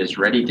family is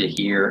ready to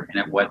hear and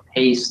at what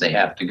pace they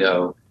have to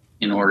go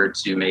in order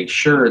to make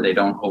sure they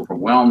don't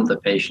overwhelm the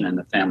patient and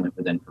the family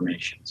with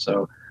information.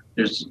 So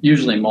there's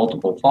usually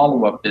multiple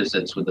follow-up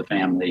visits with the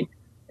family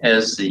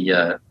as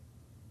the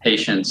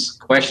patient's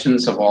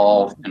questions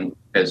evolve and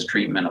as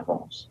treatment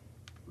evolves.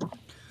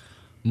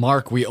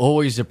 Mark, we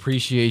always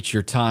appreciate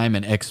your time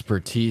and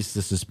expertise.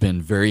 This has been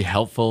very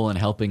helpful in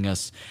helping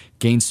us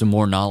gain some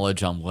more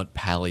knowledge on what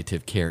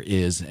palliative care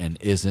is and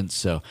isn't.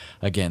 So,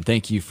 again,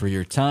 thank you for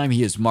your time.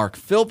 He is Mark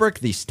Philbrick,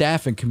 the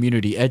staff and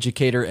community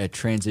educator at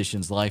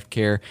Transitions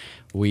LifeCare.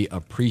 We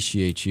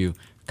appreciate you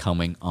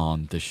coming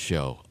on the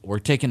show. We're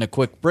taking a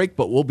quick break,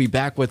 but we'll be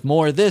back with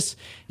more. This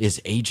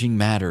is Aging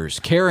Matters,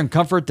 care and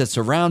comfort that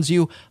surrounds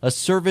you, a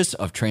service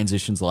of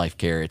Transitions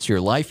LifeCare. It's your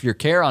life, your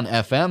care on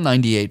FM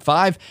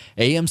 98.5,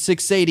 AM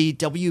 680,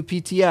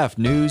 WPTF,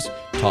 News,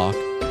 Talk,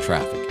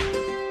 Traffic.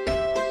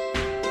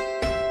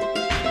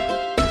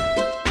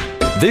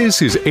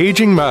 This is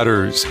Aging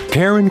Matters,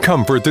 care and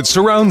comfort that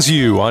surrounds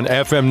you on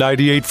FM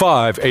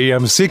 98.5,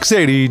 AM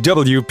 680,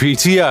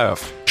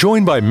 WPTF.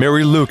 Joined by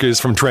Mary Lucas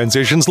from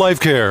Transitions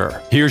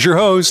LifeCare. Here's your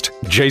host,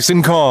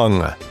 Jason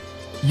Kong.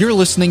 You're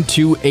listening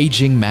to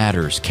Aging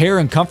Matters, care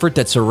and comfort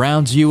that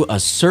surrounds you, a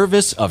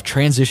service of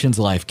Transitions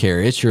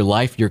LifeCare. It's your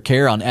life, your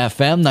care on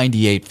FM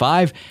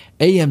 98.5,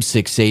 AM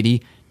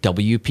 680,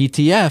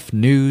 WPTF,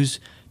 News,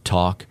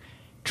 Talk,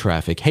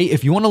 Traffic. Hey,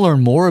 if you want to learn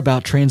more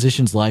about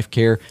Transitions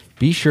LifeCare,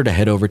 be sure to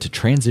head over to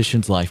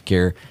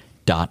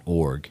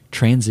transitionslifecare.org.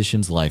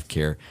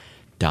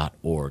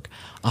 Transitionslifecare.org.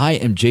 I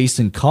am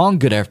Jason Kong.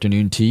 Good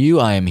afternoon to you.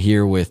 I am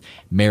here with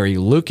Mary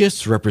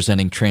Lucas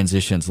representing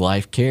Transitions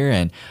LifeCare,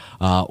 and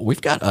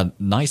we've got a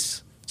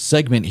nice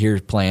segment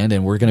here planned,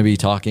 and we're going to be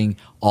talking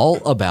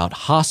all about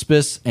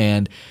hospice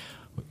and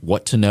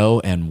what to know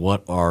and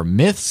what are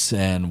myths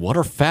and what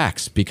are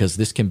facts, because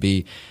this can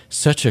be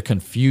such a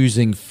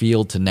confusing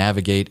field to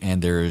navigate,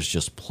 and there is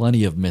just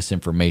plenty of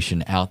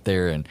misinformation out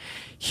there and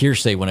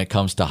hearsay when it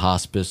comes to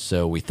hospice.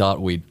 So we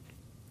thought we'd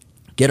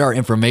get our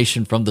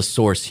information from the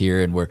source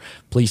here, and we're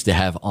pleased to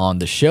have on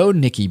the show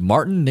Nikki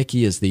Martin.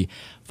 Nikki is the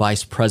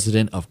Vice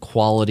President of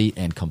Quality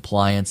and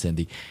Compliance and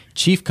the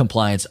Chief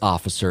Compliance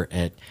Officer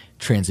at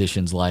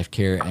Transitions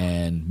LifeCare.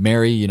 And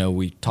Mary,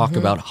 we talk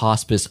about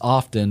hospice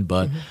often,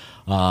 but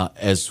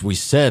as we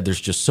said, there's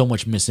just so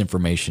much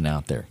misinformation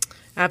out there.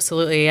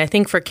 Absolutely. I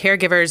think for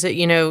caregivers,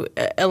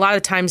 a lot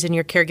of times in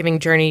your caregiving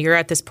journey, you're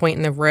at this point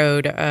in the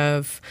road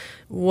of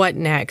what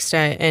next,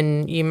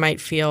 and you might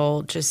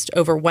feel just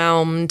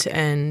overwhelmed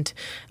and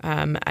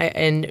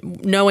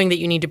knowing that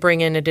you need to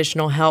bring in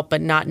additional help,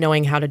 but not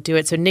knowing how to do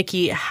it. So,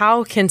 Nikki,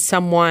 how can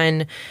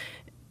someone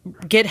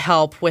get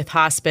help with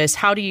hospice?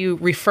 How do you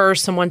refer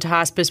someone to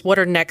hospice? What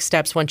are next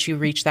steps once you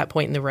reach that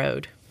point in the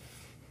road?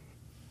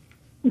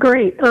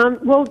 Great.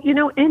 Well,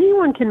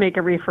 anyone can make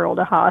a referral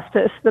to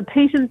hospice. The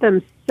patient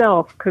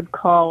themselves could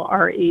call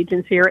our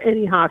agency or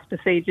any hospice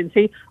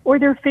agency, or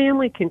their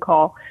family can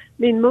call. I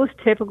mean, most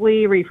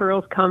typically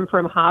referrals come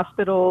from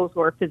hospitals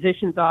or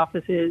physicians'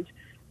 offices.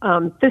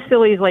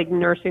 Facilities like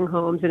nursing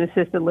homes and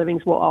assisted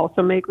livings will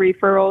also make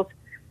referrals.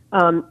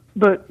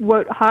 But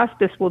what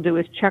hospice will do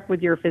is check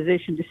with your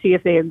physician to see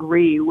if they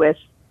agree with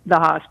the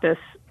hospice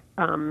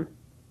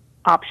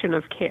option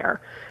of care.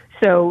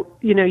 So,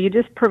 you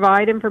just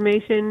provide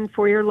information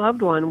for your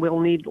loved one.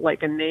 We'll need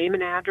like a name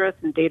and address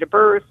and date of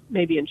birth,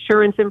 maybe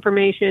insurance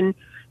information,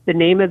 the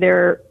name of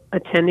their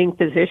attending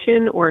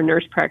physician or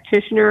nurse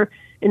practitioner,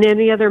 and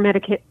any other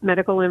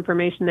medical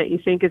information that you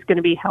think is going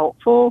to be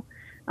helpful.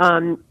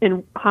 And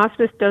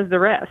hospice does the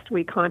rest.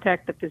 We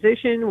contact the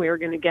physician. We're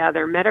going to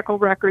gather medical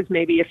records.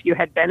 Maybe if you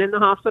had been in the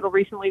hospital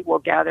recently, we'll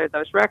gather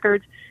those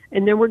records.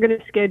 And then we're going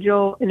to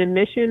schedule an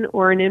admission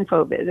or an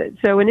info visit.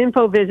 So an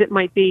info visit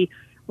might be,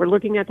 we're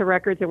looking at the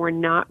records and we're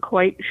not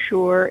quite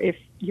sure if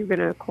you're going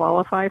to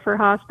qualify for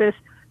hospice.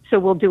 So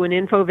we'll do an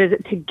info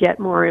visit to get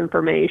more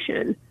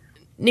information.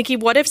 Nikki,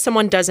 what if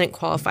someone doesn't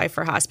qualify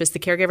for hospice? The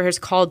caregiver has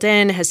called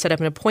in, has set up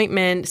an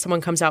appointment,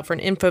 someone comes out for an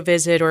info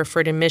visit or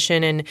for an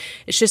admission, and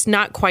it's just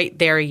not quite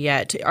there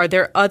yet. Are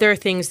there other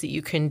things that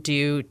you can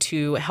do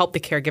to help the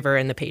caregiver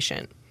and the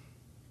patient?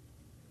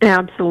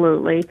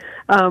 Absolutely.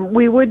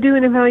 We would do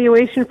an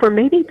evaluation for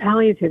maybe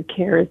palliative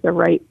care is the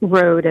right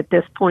road at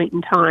this point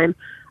in time.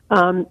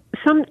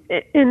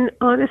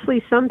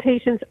 Honestly, some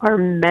patients are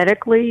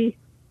medically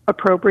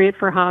appropriate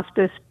for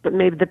hospice, but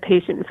maybe the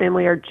patient and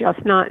family are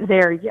just not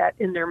there yet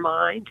in their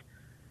mind.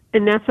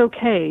 And that's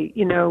okay.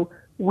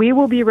 We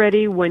will be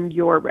ready when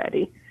you're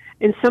ready.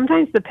 And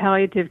sometimes the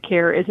palliative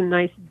care is a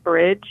nice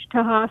bridge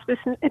to hospice.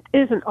 And it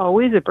isn't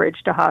always a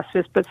bridge to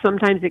hospice, but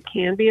sometimes it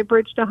can be a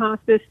bridge to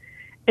hospice.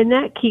 And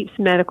that keeps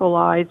medical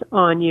eyes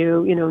on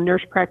you,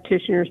 nurse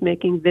practitioners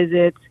making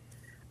visits,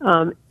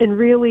 and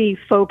really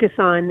focus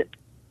on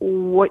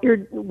what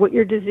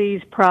your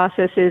disease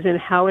process is and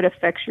how it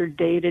affects your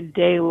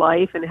day-to-day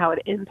life and how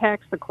it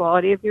impacts the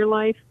quality of your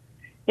life.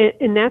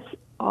 And that's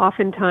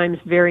oftentimes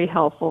very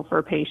helpful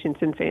for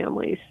patients and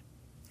families.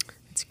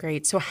 That's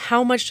great. So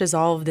how much does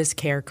all of this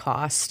care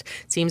cost?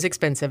 It seems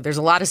expensive. There's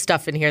a lot of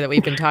stuff in here that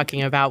we've been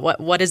talking about.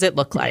 What does it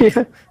look like?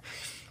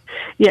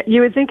 Yeah,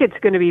 you would think it's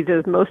going to be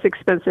the most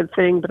expensive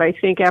thing, but I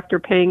think after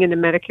paying into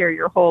Medicare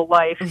your whole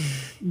life,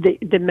 the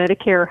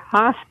Medicare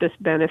hospice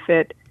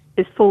benefit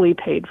is fully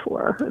paid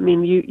for. I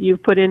mean,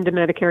 you've put into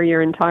Medicare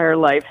your entire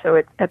life, so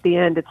at the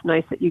end, it's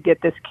nice that you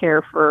get this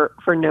care for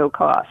no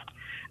cost.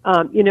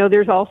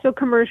 There's also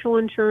commercial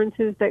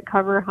insurances that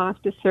cover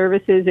hospice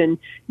services, and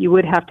you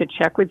would have to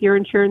check with your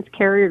insurance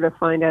carrier to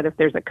find out if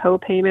there's a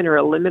copayment or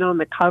a limit on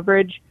the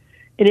coverage.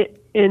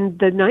 And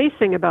the nice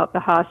thing about the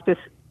hospice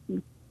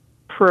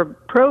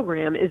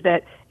program is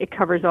that it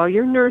covers all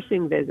your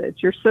nursing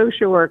visits, your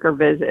social worker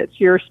visits,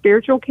 your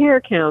spiritual care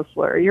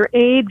counselor, your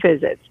aide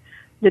visits,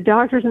 the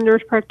doctors and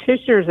nurse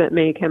practitioners that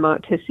may come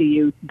out to see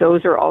you.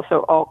 Those are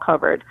also all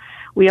covered.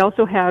 We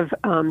also have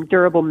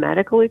durable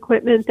medical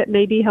equipment that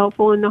may be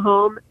helpful in the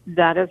home.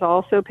 That is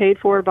also paid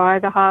for by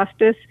the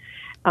hospice.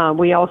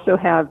 We also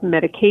have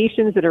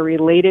medications that are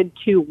related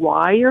to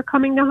why you're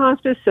coming to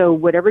hospice, so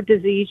whatever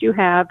disease you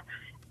have,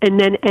 and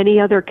then any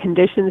other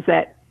conditions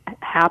that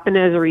happen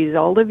as a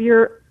result of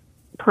your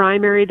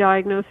primary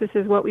diagnosis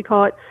is what we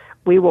call it.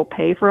 We will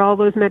pay for all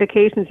those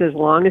medications as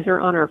long as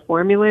they're on our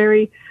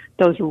formulary.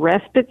 Those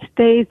respite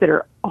stays that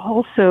are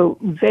also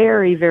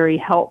very, very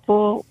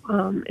helpful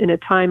in a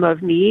time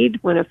of need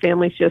when a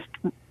family's just,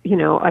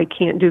 I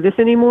can't do this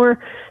anymore.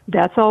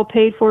 That's all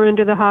paid for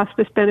under the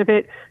hospice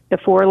benefit. The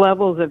 4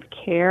 levels of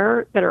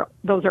care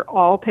those are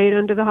all paid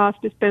under the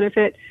hospice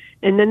benefit.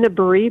 And then the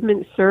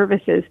bereavement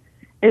services.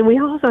 And we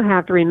also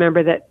have to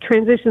remember that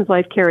Transitions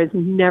LifeCare is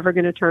never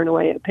going to turn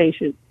away a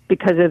patient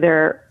because of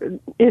their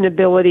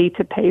inability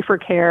to pay for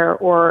care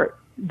or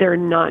they're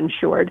not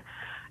insured.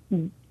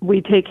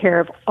 We take care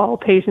of all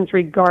patients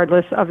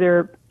regardless of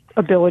their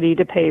ability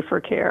to pay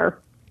for care.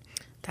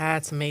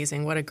 That's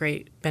amazing. What a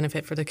great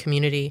benefit for the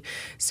community.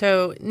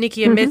 So,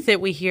 Nikki, a myth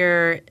that we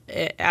hear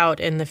out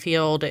in the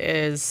field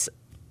is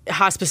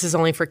hospice is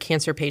only for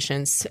cancer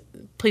patients.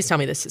 Please tell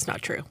me this is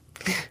not true.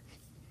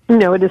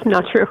 No, it is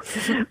not true.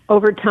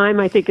 Over time,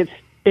 I think it's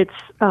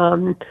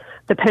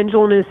the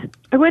pendulum is,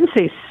 I wouldn't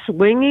say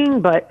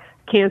swinging, but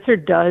cancer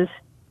does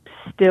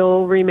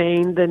still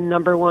remain the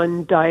number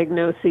one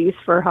diagnosis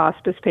for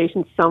hospice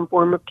patients, some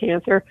form of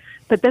cancer.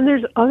 But then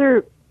there's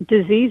other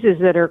diseases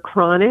that are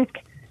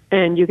chronic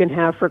and you can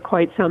have for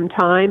quite some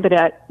time, but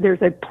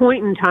there's a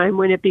point in time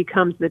when it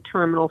becomes the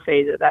terminal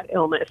phase of that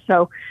illness.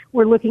 So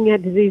we're looking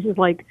at diseases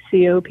like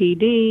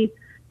COPD,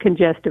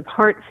 congestive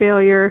heart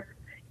failure,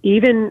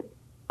 even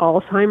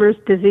Alzheimer's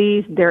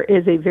disease. There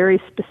is a very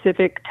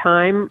specific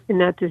time in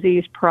that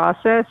disease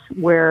process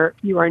where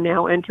you are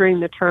now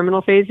entering the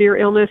terminal phase of your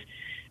illness.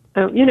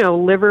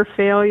 Liver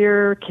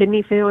failure,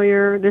 kidney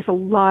failure. There's a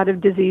lot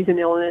of disease and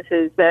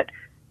illnesses that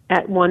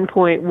at one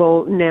point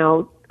will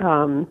now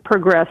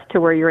progress to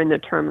where you're in the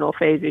terminal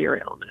phase of your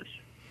illness.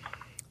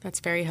 That's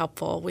very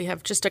helpful. We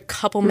have just a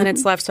couple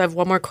minutes left, so I have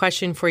one more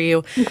question for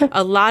you. Okay.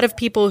 A lot of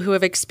people who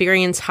have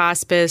experienced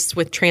hospice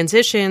with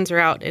transitions or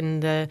out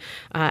in the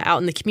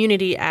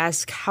community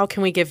ask, how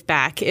can we give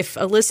back? If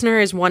a listener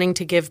is wanting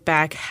to give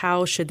back,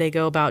 how should they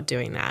go about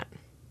doing that?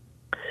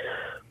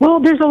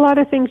 Well, there's a lot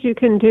of things you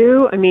can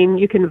do. I mean,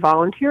 you can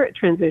volunteer at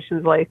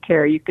Transitions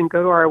LifeCare. You can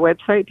go to our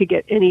website to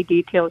get any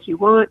details you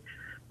want.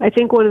 I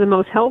think one of the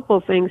most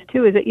helpful things,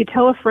 too, is that you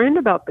tell a friend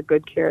about the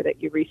good care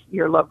that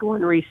your loved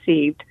one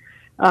received.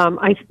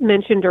 I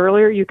mentioned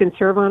earlier you can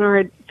serve on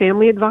our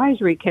Family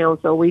Advisory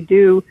Council. We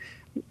do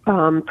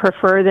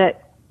prefer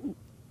that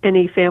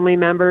any family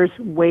members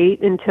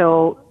wait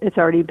until it's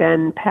already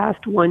been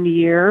past 1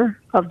 year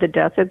of the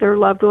death of their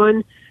loved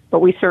one, but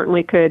we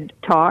certainly could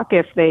talk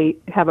if they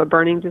have a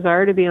burning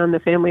desire to be on the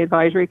Family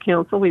Advisory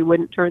Council. We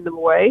wouldn't turn them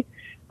away.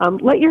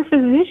 Let your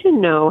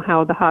physician know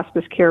how the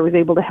hospice care was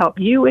able to help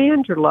you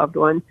and your loved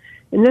one.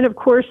 And then, of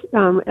course,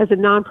 as a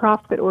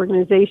nonprofit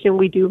organization,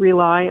 we do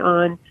rely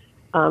on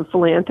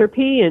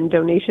philanthropy and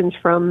donations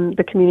from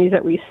the communities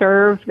that we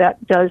serve.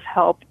 That does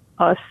help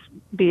us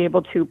be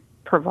able to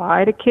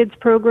provide a kids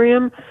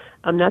program.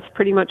 That's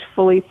pretty much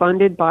fully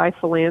funded by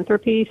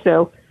philanthropy.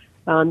 So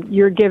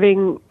your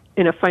giving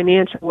in a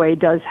financial way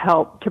does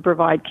help to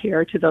provide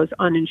care to those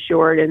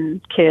uninsured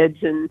and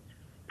kids and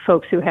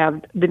folks who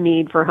have the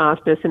need for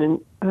hospice in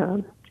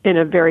a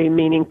very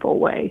meaningful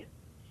way.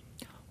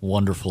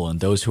 Wonderful. And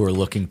those who are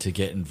looking to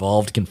get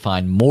involved can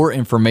find more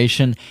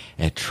information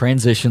at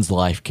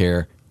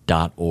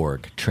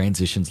transitionslifecare.org.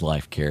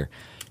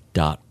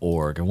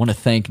 Transitionslifecare.org. I want to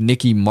thank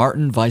Nikki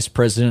Martin, Vice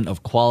President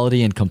of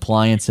Quality and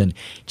Compliance and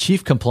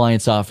Chief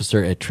Compliance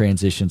Officer at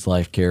Transitions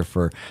LifeCare,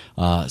 for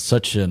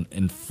such an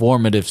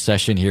informative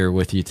session here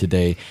with you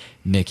today,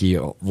 Nikki,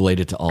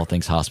 related to all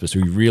things hospice.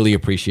 We really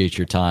appreciate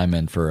your time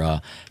and for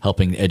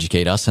helping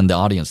educate us and the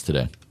audience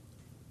today.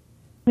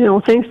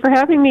 Thanks for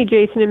having me,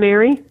 Jason and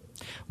Mary.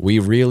 We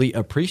really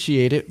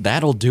appreciate it.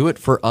 That'll do it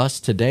for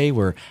us today.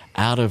 We're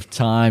out of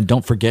time.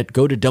 Don't forget,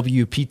 go to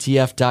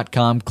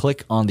WPTF.com,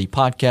 click on the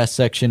podcast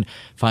section,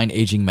 find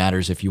Aging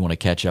Matters if you want to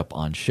catch up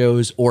on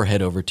shows, or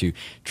head over to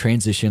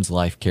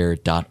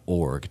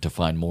transitionslifecare.org to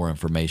find more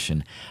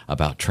information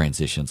about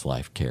Transitions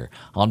LifeCare.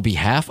 On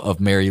behalf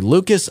of Mary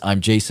Lucas, I'm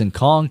Jason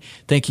Kong,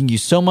 thanking you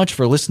so much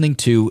for listening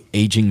to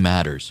Aging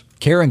Matters.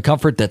 Care and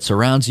comfort that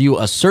surrounds you,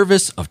 a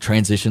service of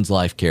Transitions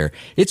LifeCare.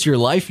 It's your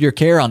life, your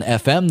care on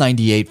FM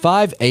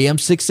 98.5, AM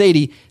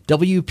 680,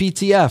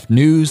 WPTF,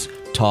 News,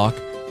 Talk,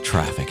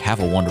 Traffic. Have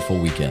a wonderful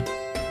weekend.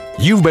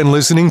 You've been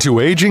listening to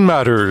Aging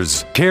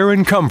Matters, care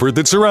and comfort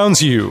that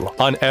surrounds you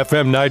on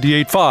FM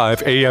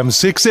 98.5 AM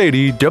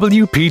 680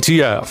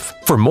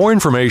 WPTF. For more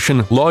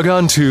information, log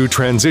on to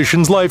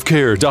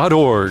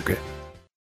transitionslifecare.org.